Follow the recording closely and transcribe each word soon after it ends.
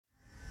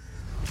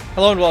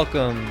Hello and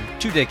welcome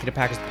to Dedicated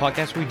Packers, the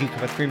podcast where we do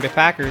cover the Green Bay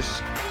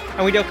Packers,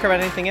 and we don't care about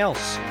anything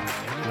else.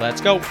 Let's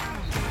go.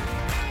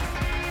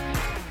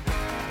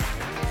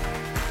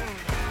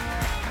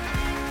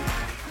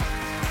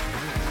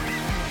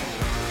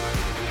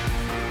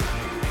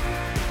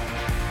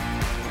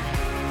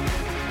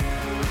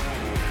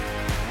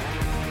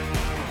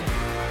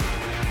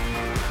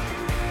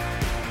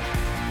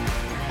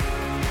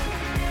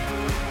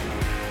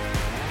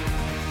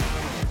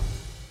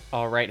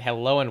 All right,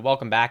 hello and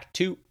welcome back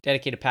to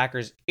Dedicated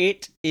Packers.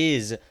 It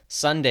is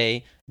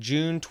Sunday,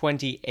 June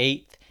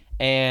 28th,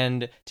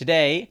 and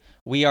today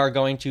we are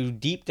going to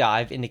deep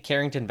dive into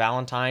Carrington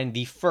Valentine,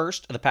 the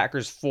first of the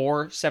Packers'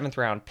 4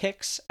 7th-round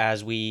picks,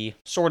 as we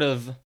sort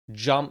of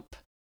jump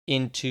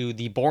into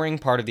the boring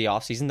part of the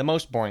offseason, the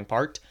most boring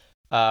part,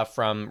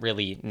 from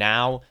really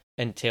now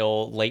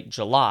until late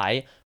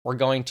July. We're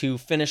going to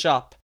finish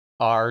up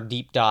our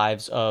deep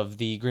dives of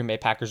the Green Bay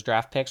Packers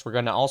draft picks. We're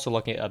going to also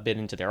look at a bit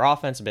into their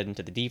offense, a bit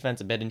into the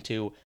defense, a bit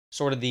into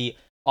sort of the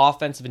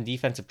offensive and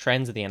defensive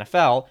trends of the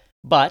NFL.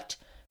 But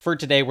for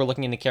today, we're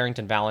looking into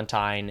Carrington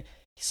Valentine.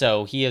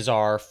 So he is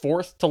our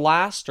fourth to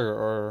last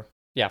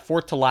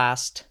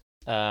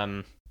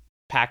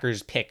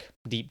Packers pick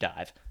deep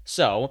dive.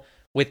 So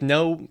with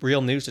no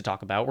real news to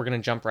talk about, we're going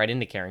to jump right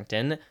into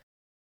Carrington.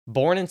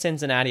 Born in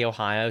Cincinnati,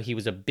 Ohio, he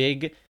was a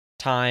big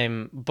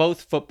time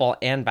both football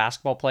and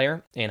basketball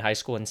player in high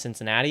school in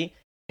Cincinnati,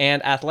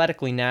 and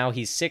athletically now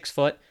he's 6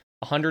 foot,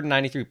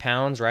 193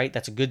 pounds, right?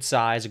 That's a good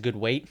size, a good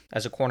weight.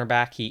 As a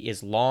cornerback, he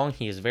is long,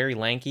 he is very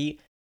lanky,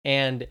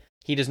 and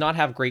he does not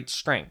have great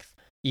strength.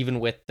 Even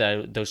with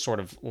those sort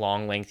of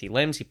long, lengthy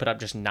limbs, he put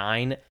up just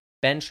 9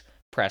 bench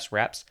press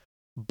reps.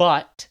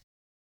 But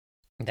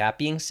that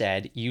being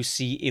said, you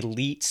see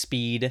elite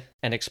speed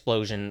and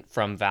explosion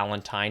from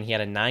Valentine. He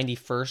had a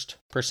 91st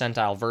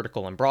percentile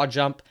vertical and broad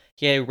jump.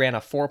 He ran a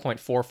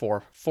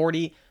 4.44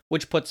 40,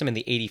 which puts him in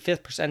the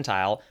 85th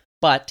percentile,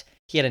 but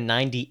he had a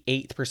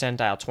 98th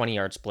percentile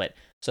 20-yard split.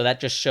 So that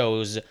just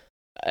shows,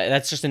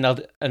 that's just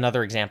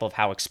another example of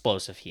how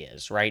explosive he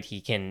is, right? He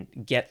can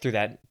get through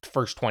that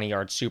first 20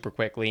 yards super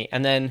quickly.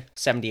 And then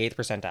 78th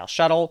percentile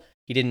shuttle.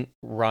 He didn't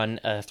run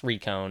a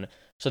 3-cone,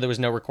 so there was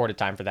no recorded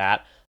time for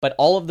that. But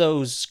all of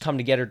those come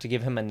together to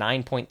give him a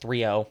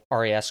 9.30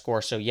 RAS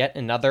score. So yet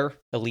another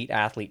elite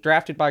athlete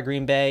drafted by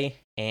Green Bay.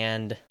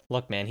 And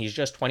look, man, he's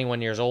just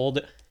 21 years old.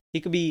 He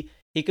could be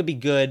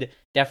good.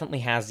 Definitely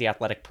has the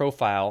athletic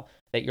profile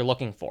that you're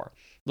looking for.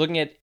 Looking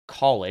at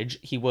college,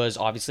 he was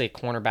obviously a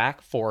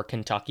cornerback for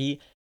Kentucky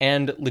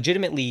and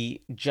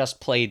legitimately just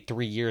played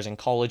 3 years in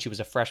college. He was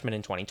a freshman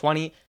in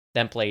 2020,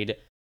 then played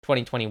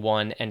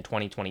 2021 and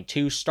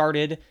 2022,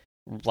 started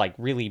like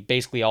really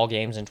basically all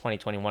games in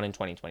 2021 and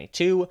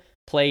 2022,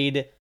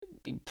 played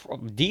a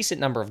decent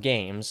number of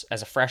games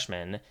as a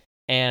freshman,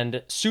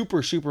 and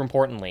super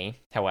importantly,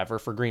 however,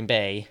 for Green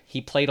Bay,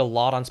 he played a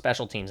lot on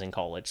special teams in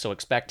college, so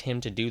expect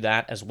him to do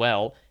that as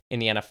well in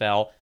the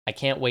NFL. I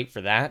can't wait for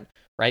that,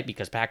 right?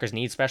 Because Packers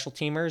need special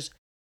teamers.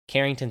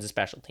 Carrington's a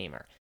special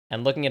teamer.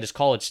 And looking at his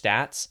college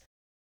stats,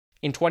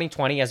 in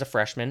 2020, as a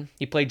freshman,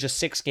 he played just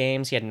 6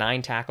 games. He had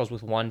 9 tackles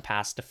with 1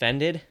 pass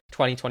defended.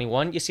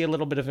 2021, you see a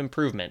little bit of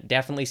improvement.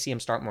 Definitely see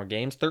him start more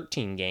games.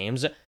 13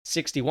 games,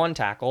 61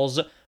 tackles,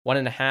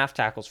 1.5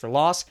 tackles for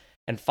loss,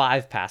 and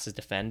 5 passes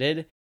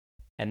defended.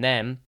 And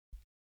then,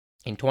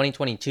 in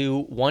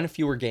 2022, 1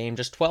 fewer game,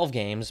 just 12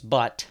 games,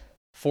 but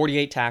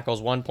 48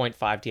 tackles, 1.5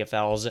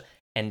 TFLs,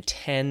 and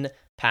 10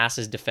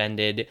 passes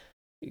defended.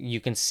 You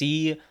can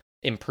see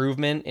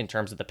improvement in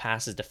terms of the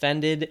passes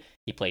defended.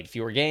 He played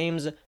fewer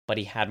games, but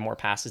he had more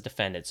passes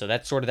defended. So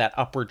that's sort of that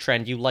upward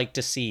trend you like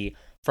to see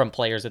from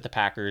players that the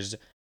Packers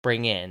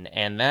bring in.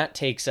 And that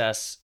takes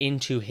us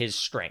into his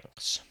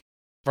strengths.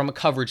 From a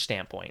coverage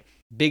standpoint,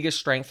 biggest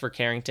strength for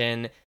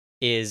Carrington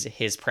is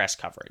his press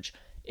coverage.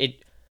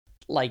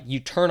 You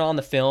turn on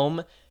the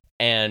film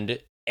and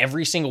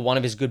every single one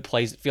of his good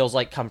plays, it feels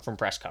like, come from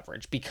press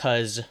coverage,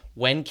 because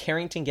when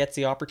Carrington gets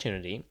the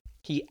opportunity,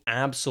 he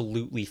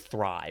absolutely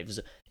thrives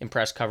in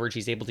press coverage.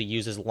 He's able to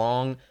use his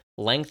long,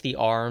 lengthy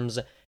arms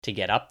to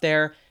get up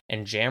there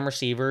and jam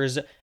receivers.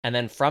 And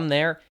then from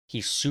there,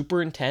 he's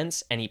super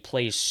intense and he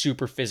plays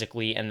super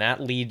physically, and that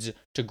leads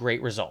to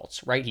great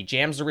results, right? He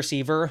jams the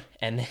receiver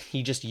and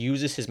he just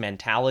uses his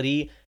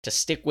mentality to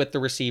stick with the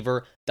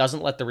receiver,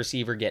 doesn't let the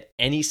receiver get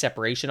any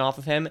separation off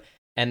of him,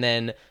 and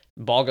then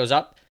ball goes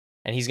up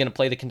and he's going to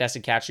play the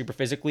contested catch super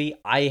physically.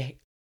 I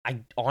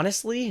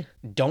honestly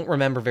don't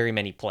remember very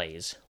many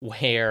plays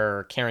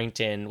where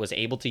Carrington was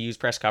able to use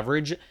press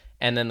coverage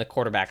and then the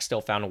quarterback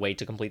still found a way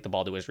to complete the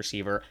ball to his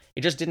receiver.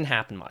 It just didn't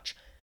happen much.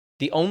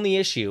 The only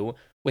issue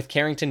with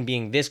Carrington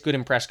being this good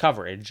in press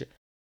coverage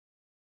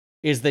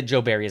is that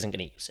Joe Barry isn't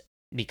going to use it,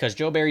 because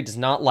Joe Barry does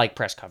not like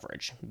press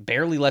coverage.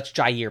 Barely lets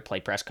Jair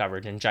play press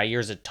coverage, and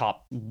Jair's a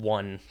top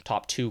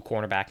 2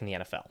 cornerback in the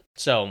NFL.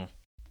 So,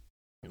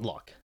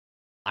 look,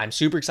 I'm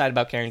super excited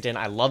about Carrington.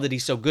 I love that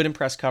he's so good in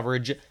press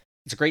coverage.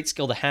 It's a great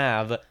skill to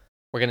have.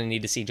 We're going to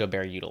need to see Joe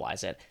Barry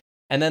utilize it.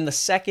 And then the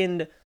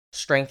second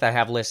strength I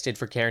have listed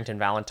for Carrington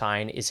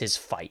Valentine is his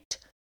fight.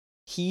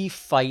 he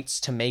fights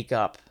to make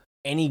up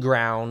any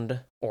ground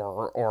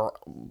or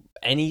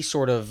any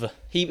sort of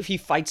he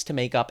fights to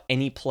make up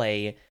any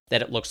play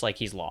that it looks like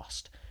he's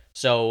lost.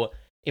 So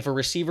if a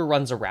receiver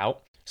runs a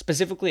route,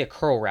 specifically a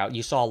curl route,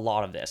 you saw a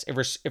lot of this.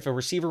 If a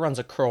receiver runs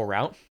a curl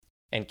route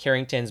and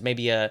Carrington's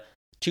maybe a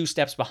 2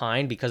 steps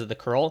behind because of the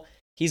curl,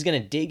 he's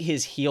going to dig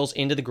his heels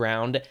into the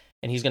ground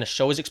and he's going to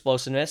show his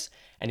explosiveness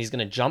and he's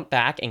going to jump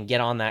back and get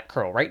on that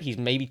curl, right? He's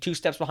maybe 2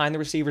 steps behind the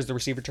receiver as the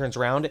receiver turns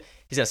around.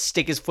 He's going to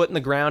stick his foot in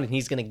the ground and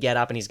he's going to get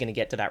up and he's going to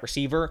get to that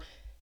receiver.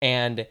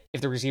 And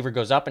if the receiver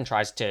goes up and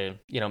tries to,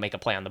 make a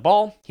play on the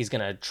ball, he's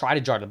going to try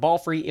to jar the ball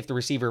free. If the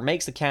receiver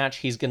makes the catch,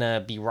 he's going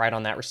to be right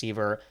on that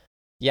receiver.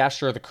 Yeah,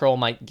 sure, the curl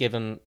might give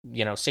him,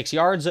 6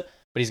 yards, but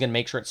he's going to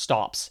make sure it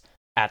stops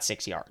at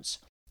 6 yards.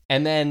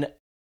 And then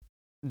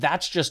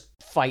that's just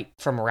fight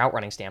from a route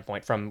running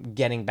standpoint, from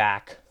getting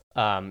back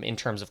in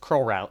terms of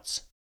curl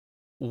routes.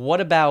 What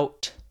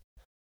about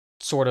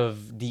sort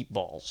of deep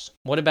balls?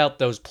 What about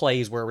those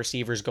plays where a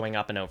receiver's going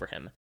up and over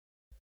him?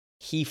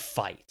 He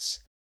fights.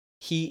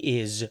 He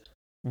is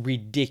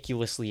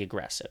ridiculously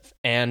aggressive.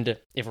 And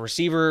if a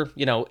receiver,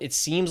 it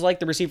seems like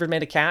the receiver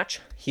made a catch,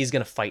 he's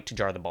going to fight to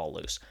jar the ball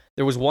loose.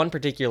 There was one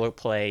particular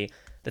play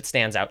that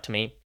stands out to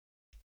me.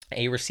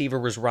 A receiver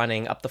was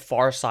running up the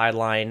far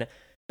sideline,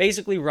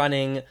 basically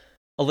running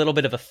a little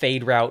bit of a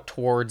fade route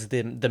towards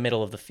the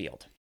middle of the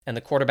field. And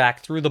the quarterback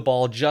threw the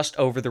ball just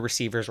over the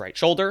receiver's right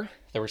shoulder.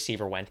 The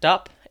receiver went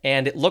up,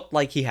 and it looked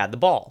like he had the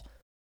ball.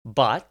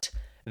 But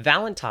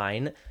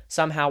Valentine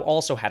somehow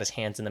also had his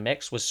hands in the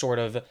mix,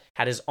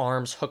 had his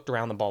arms hooked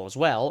around the ball as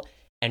well,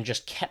 and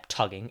just kept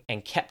tugging.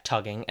 And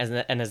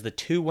as the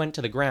 2 went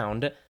to the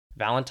ground,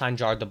 Valentine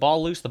jarred the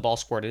ball loose, the ball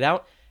squirted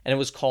out, and it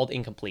was called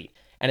incomplete.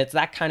 And it's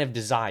that kind of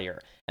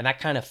desire and that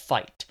kind of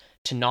fight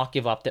to not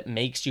give up that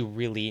makes you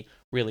really,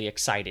 really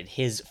excited.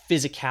 His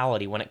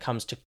physicality when it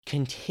comes to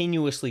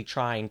continuously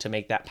trying to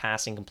make that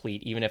pass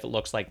incomplete, even if it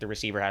looks like the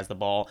receiver has the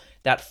ball,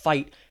 that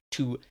fight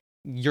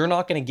you're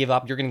not going to give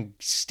up. You're going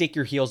to stick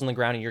your heels in the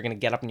ground and you're going to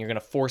get up and you're going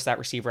to force that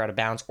receiver out of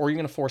bounds, or you're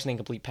going to force an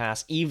incomplete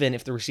pass, even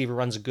if the receiver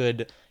runs a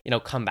good,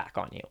 comeback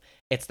on you.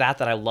 It's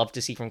that I love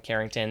to see from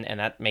Carrington, and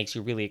that makes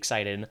you really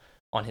excited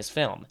on his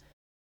film.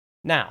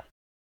 Now,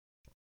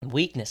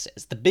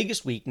 weaknesses. The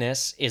biggest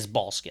weakness is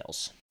ball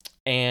skills.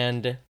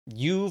 And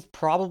you've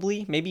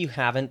probably, maybe you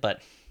haven't,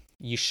 but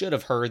you should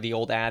have heard the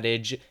old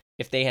adage,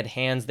 if they had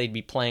hands, they'd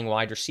be playing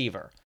wide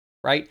receiver,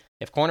 right?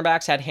 If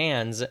cornerbacks had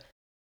hands,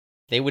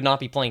 they would not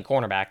be playing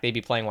cornerback, they'd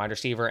be playing wide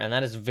receiver, and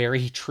that is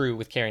very true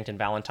with Carrington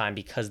Valentine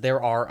because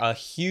there are a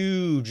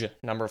huge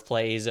number of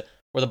plays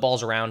where the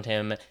ball's around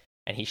him,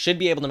 and he should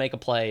be able to make a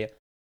play,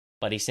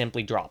 but he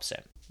simply drops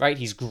it, right?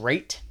 He's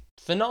great,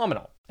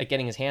 phenomenal at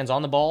getting his hands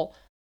on the ball,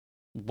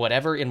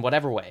 in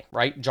whatever way,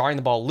 right? Jarring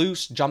the ball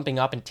loose, jumping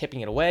up and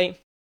tipping it away.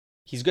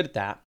 He's good at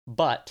that,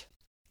 but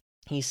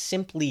he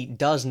simply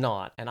does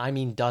not, and I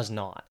mean does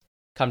not,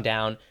 come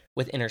down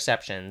with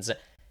interceptions.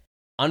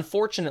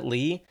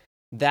 Unfortunately,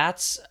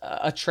 that's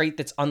a trait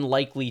that's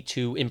unlikely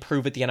to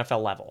improve at the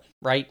NFL level,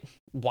 right?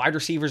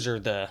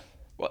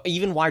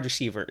 Even wide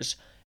receivers,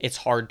 it's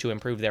hard to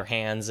improve their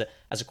hands.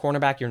 As a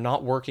cornerback, you're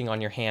not working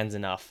on your hands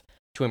enough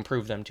to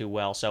improve them too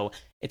well, so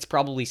it's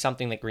probably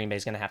something that Green Bay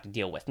is going to have to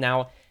deal with.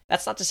 Now,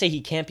 that's not to say he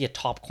can't be a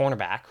top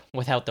cornerback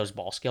without those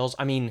ball skills.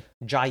 I mean,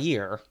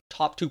 Jair,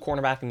 top 2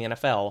 cornerback in the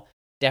NFL,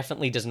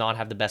 definitely does not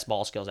have the best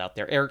ball skills out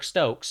there. Eric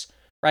Stokes,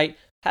 right,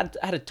 had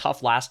a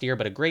tough last year,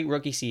 but a great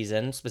rookie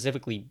season,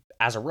 specifically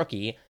as a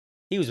rookie.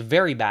 He was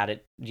very bad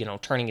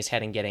at, turning his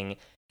head and getting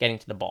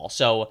to the ball.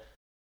 So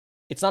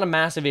it's not a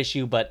massive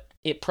issue, but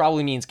it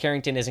probably means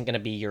Carrington isn't going to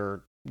be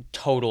your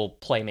total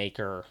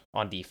playmaker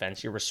on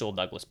defense, your Rasul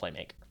Douglas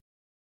playmaker.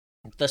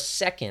 The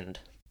second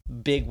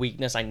big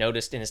weakness I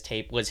noticed in his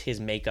tape was his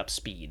makeup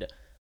speed.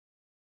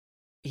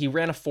 He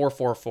ran a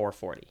 4.44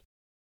 40,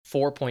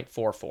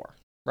 4.44,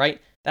 right?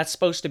 That's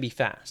supposed to be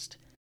fast.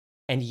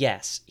 And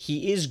yes,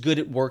 he is good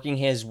at working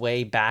his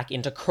way back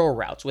into curl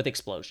routes with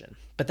explosion.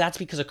 But that's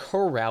because a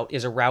curl route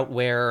is a route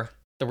where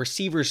the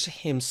receiver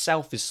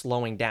himself is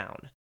slowing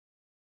down.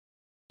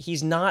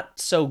 He's not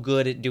so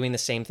good at doing the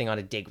same thing on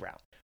a dig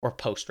route or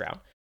post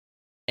route.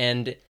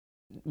 And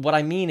what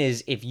I mean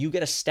is, if you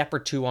get a step or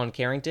 2 on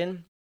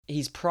Carrington,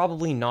 he's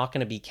probably not going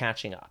to be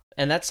catching up.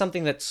 And that's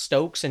something that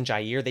Stokes and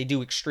Jair, they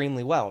do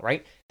extremely well,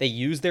 right? They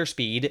use their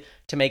speed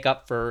to make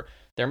up for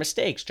their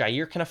mistakes.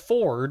 Jair can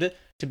afford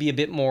to be a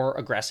bit more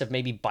aggressive,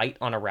 maybe bite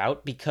on a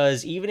route,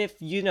 because even if,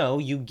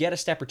 you get a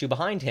step or 2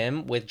 behind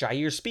him, with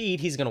Jair's speed,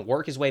 he's going to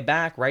work his way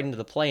back right into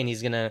the play, and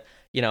he's going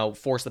to,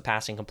 force the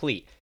passing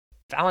complete.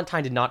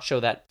 Valentine did not show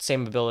that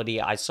same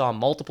ability. I saw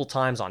multiple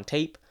times on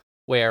tape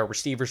where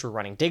receivers were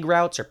running dig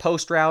routes or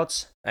post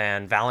routes,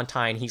 and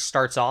Valentine, he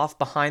starts off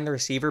behind the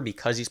receiver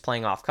because he's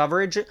playing off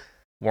coverage.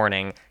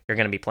 Warning, you're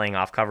going to be playing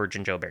off coverage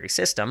in Joe Barry's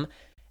system.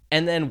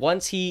 And then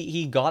once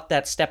he got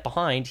that step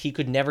behind, he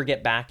could never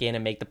get back in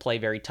and make the play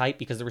very tight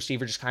because the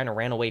receiver just kind of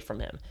ran away from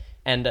him.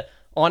 And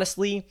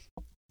honestly,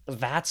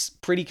 that's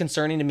pretty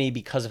concerning to me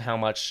because of how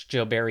much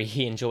Joe Barry,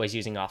 he enjoys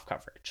using off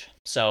coverage.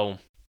 So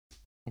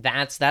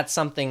that's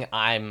something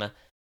I'm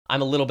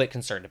I'm a little bit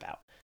concerned about.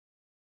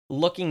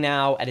 Looking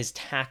now at his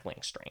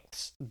tackling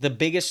strengths,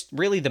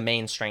 really the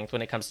main strength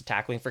when it comes to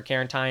tackling for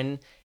Carrington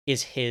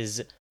is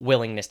his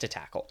willingness to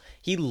tackle.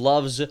 He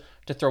loves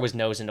to throw his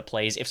nose into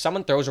plays. If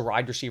someone throws a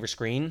wide receiver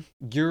screen,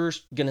 you're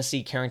going to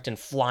see Carrington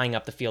flying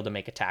up the field to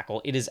make a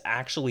tackle. It is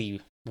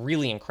actually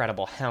really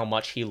incredible how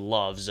much he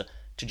loves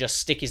to just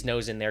stick his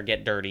nose in there,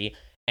 get dirty,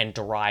 and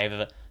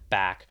drive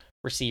back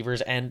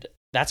receivers. And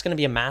that's going to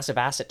be a massive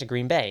asset to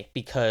Green Bay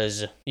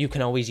because you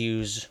can always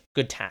use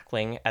good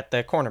tackling at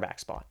the cornerback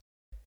spot.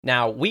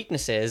 Now,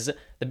 weaknesses,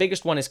 the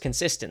biggest one is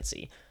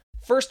consistency.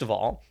 First of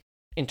all,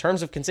 in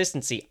terms of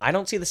consistency, I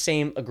don't see the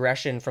same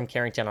aggression from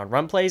Carrington on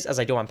run plays as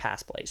I do on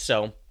pass plays.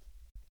 So,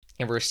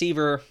 if a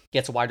receiver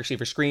gets a wide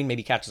receiver screen,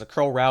 maybe catches a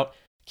curl route,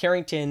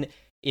 Carrington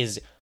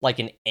is like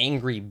an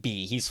angry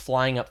bee. He's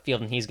flying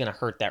upfield and he's going to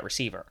hurt that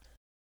receiver.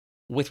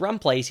 With run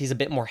plays, he's a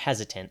bit more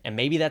hesitant, and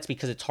maybe that's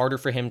because it's harder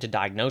for him to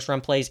diagnose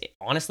run plays.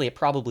 Honestly, it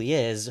probably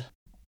is,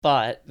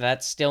 but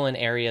that's still an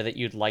area that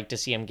you'd like to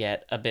see him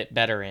get a bit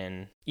better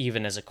in,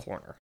 even as a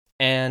corner.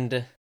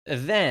 And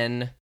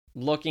then,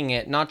 looking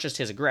at not just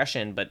his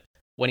aggression, but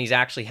when he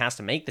actually has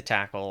to make the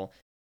tackle,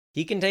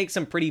 he can take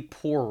some pretty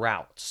poor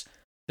routes.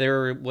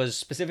 There was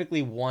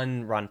specifically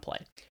one run play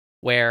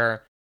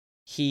where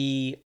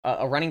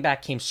a running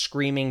back came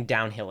screaming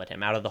downhill at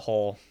him out of the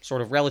hole,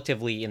 sort of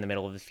relatively in the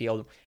middle of the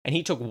field, and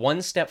he took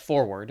one step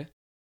forward,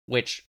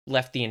 which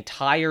left the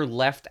entire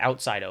left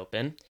outside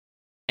open.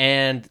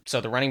 And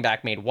so the running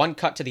back made one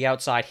cut to the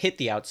outside, hit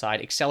the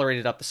outside,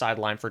 accelerated up the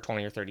sideline for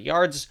 20 or 30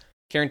 yards.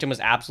 Carrington was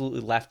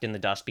absolutely left in the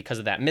dust because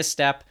of that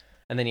misstep,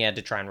 and then he had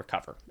to try and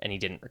recover, and he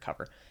didn't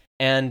recover.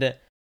 And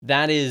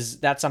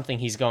that's something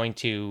he's going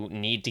to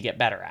need to get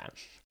better at.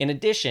 In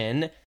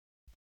addition,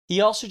 he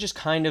also just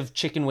kind of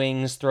chicken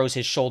wings throws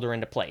his shoulder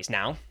into plays.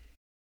 Now,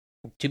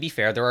 to be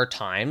fair, there are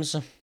times,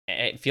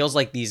 it feels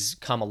like these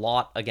come a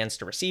lot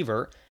against a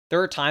receiver.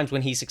 There are times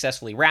when he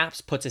successfully wraps,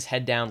 puts his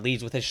head down,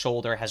 leads with his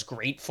shoulder, has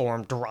great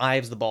form,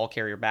 drives the ball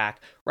carrier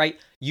back, right?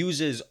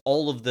 Uses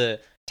all of the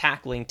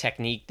tackling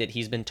technique that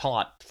he's been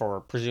taught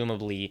for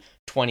presumably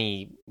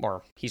 20,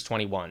 or he's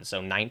 21, so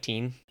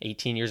 19,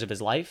 18 years of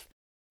his life.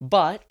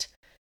 But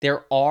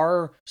there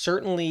are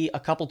certainly a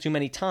couple too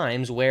many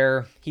times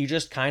where he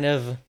just kind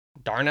of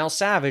Darnell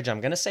Savage,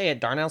 I'm going to say it,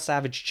 Darnell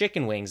Savage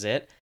chicken wings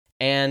it,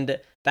 and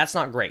that's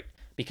not great.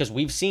 Because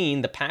we've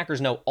seen the Packers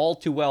know all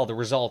too well the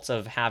results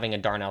of having a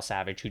Darnell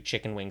Savage who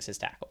chicken wings his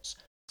tackles.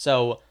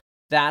 So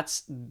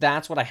that's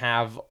what I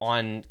have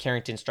on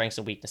Carrington's strengths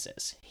and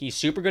weaknesses. He's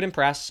super good in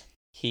press.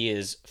 He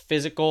is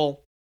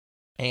physical,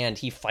 and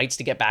he fights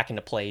to get back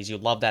into plays. You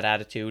love that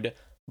attitude.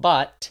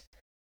 But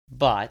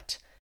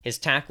his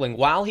tackling,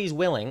 while he's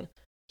willing,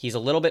 he's a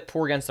little bit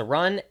poor against the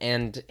run,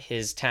 and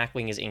his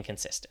tackling is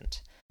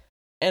inconsistent.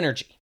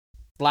 Energy.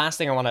 Last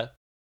thing I want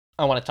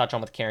to touch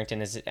on with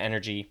Carrington is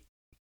energy.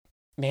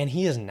 Man,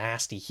 he is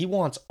nasty. He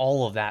wants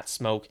all of that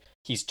smoke.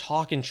 He's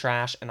talking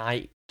trash, and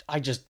I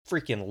just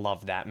freaking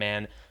love that,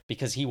 man,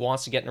 because he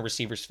wants to get in a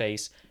receiver's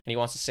face, and he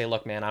wants to say,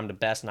 look, man, I'm the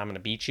best, and I'm going to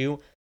beat you.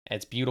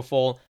 It's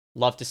beautiful.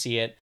 Love to see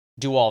it.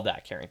 Do all of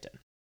that, Carrington.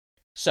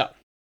 So,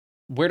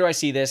 where do I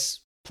see this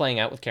playing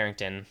out with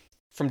Carrington?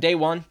 From day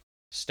one,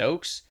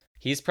 Stokes,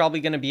 he's probably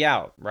going to be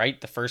out, right?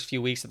 The first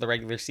few weeks of the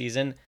regular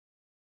season.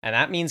 And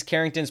that means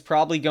Carrington's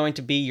probably going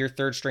to be your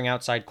third string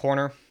outside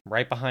corner,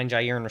 right behind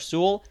Jair and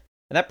Rasul.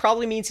 And that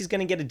probably means he's going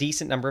to get a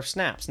decent number of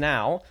snaps.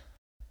 Now,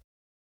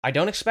 I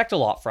don't expect a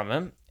lot from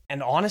him.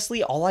 And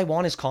honestly, all I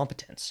want is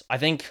competence. I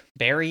think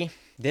Barry,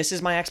 this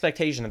is my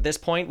expectation at this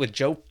point with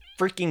Joe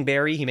freaking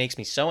Barry. He makes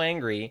me so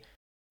angry.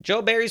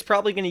 Joe Barry's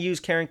probably going to use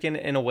Carrington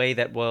in a way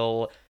that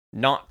will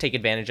not take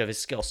advantage of his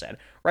skill set,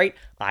 right?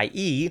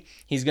 i.e.,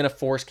 he's going to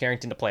force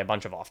Carrington to play a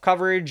bunch of off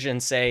coverage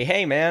and say,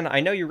 hey, man, I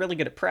know you're really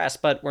good at press,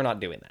 but we're not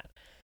doing that.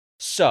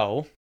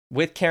 So,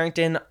 with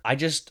Carrington, I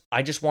just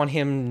want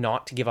him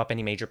not to give up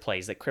any major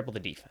plays that cripple the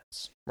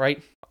defense,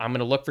 right? I'm going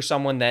to look for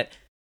someone that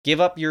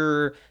give up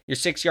your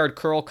 6-yard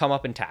curl, come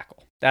up and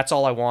tackle. That's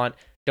all I want.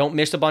 Don't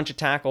miss a bunch of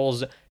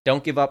tackles.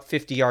 Don't give up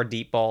 50-yard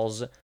deep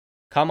balls.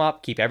 Come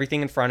up, keep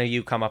everything in front of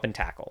you, come up and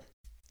tackle.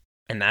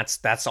 And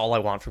that's all I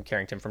want from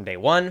Carrington from day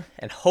one.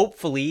 And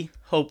hopefully,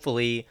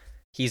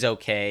 he's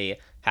okay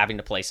having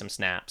to play some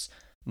snaps.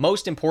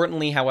 Most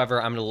importantly,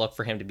 however, I'm going to look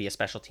for him to be a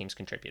special teams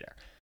contributor.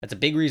 That's a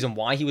big reason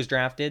why he was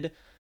drafted.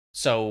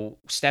 So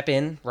step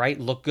in, right?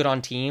 Look good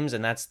on teams,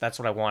 and that's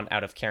what I want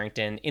out of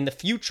Carrington. In the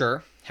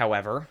future,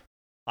 however,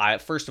 I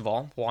first of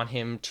all want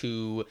him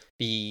to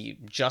be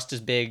just as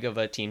big of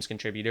a teams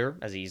contributor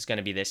as he's going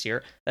to be this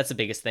year. That's the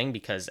biggest thing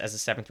because as a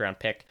 7th round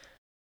pick,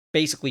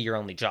 basically your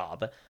only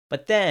job.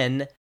 But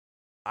then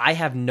I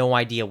have no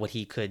idea what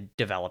he could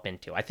develop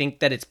into. I think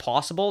that it's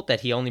possible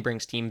that he only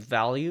brings team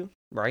value,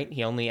 right?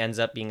 He only ends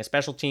up being a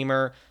special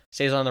teamer,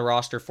 stays on the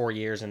roster 4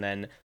 years, and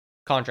then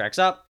contract's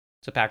up,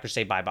 so Packers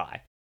say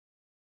bye-bye.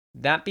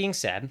 That being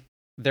said,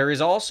 there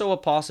is also a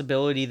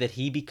possibility that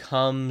he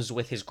becomes,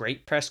 with his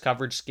great press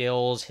coverage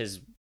skills, his,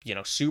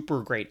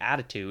 super great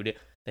attitude,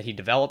 that he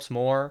develops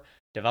more,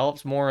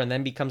 and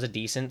then becomes a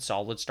decent,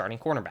 solid starting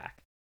cornerback.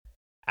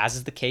 as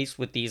is the case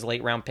with these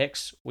late round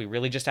picks, we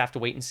really just have to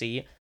wait and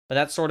see. But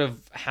that's sort of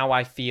how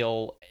I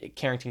feel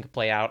Carrington could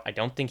play out. I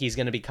don't think he's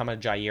going to become a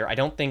Jair. I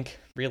don't think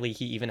really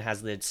he even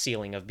has the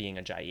ceiling of being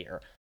a Jair.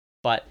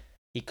 But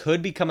he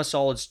could become a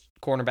solid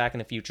cornerback in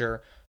the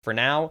future. For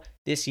now,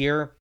 this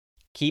year,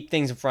 keep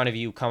things in front of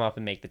you, come up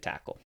and make the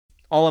tackle.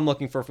 All I'm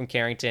looking for from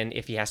Carrington,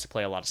 if he has to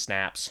play a lot of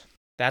snaps,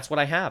 that's what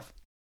I have.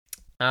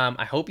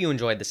 I hope you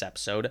enjoyed this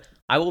episode.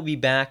 I will be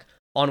back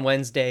on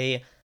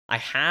Wednesday. I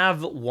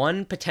have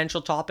one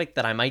potential topic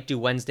that I might do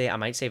Wednesday. I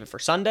might save it for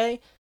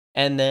Sunday.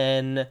 And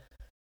then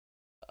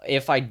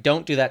if I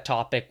don't do that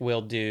topic,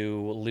 we'll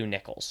do Lou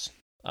Nichols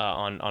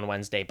on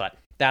Wednesday. But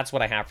that's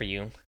what I have for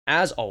you.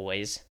 As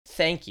always,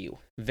 thank you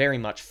very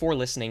much for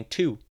listening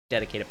to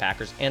Dedicated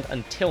Packers. And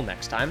until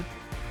next time,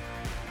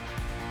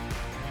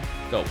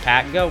 go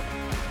Pack, go.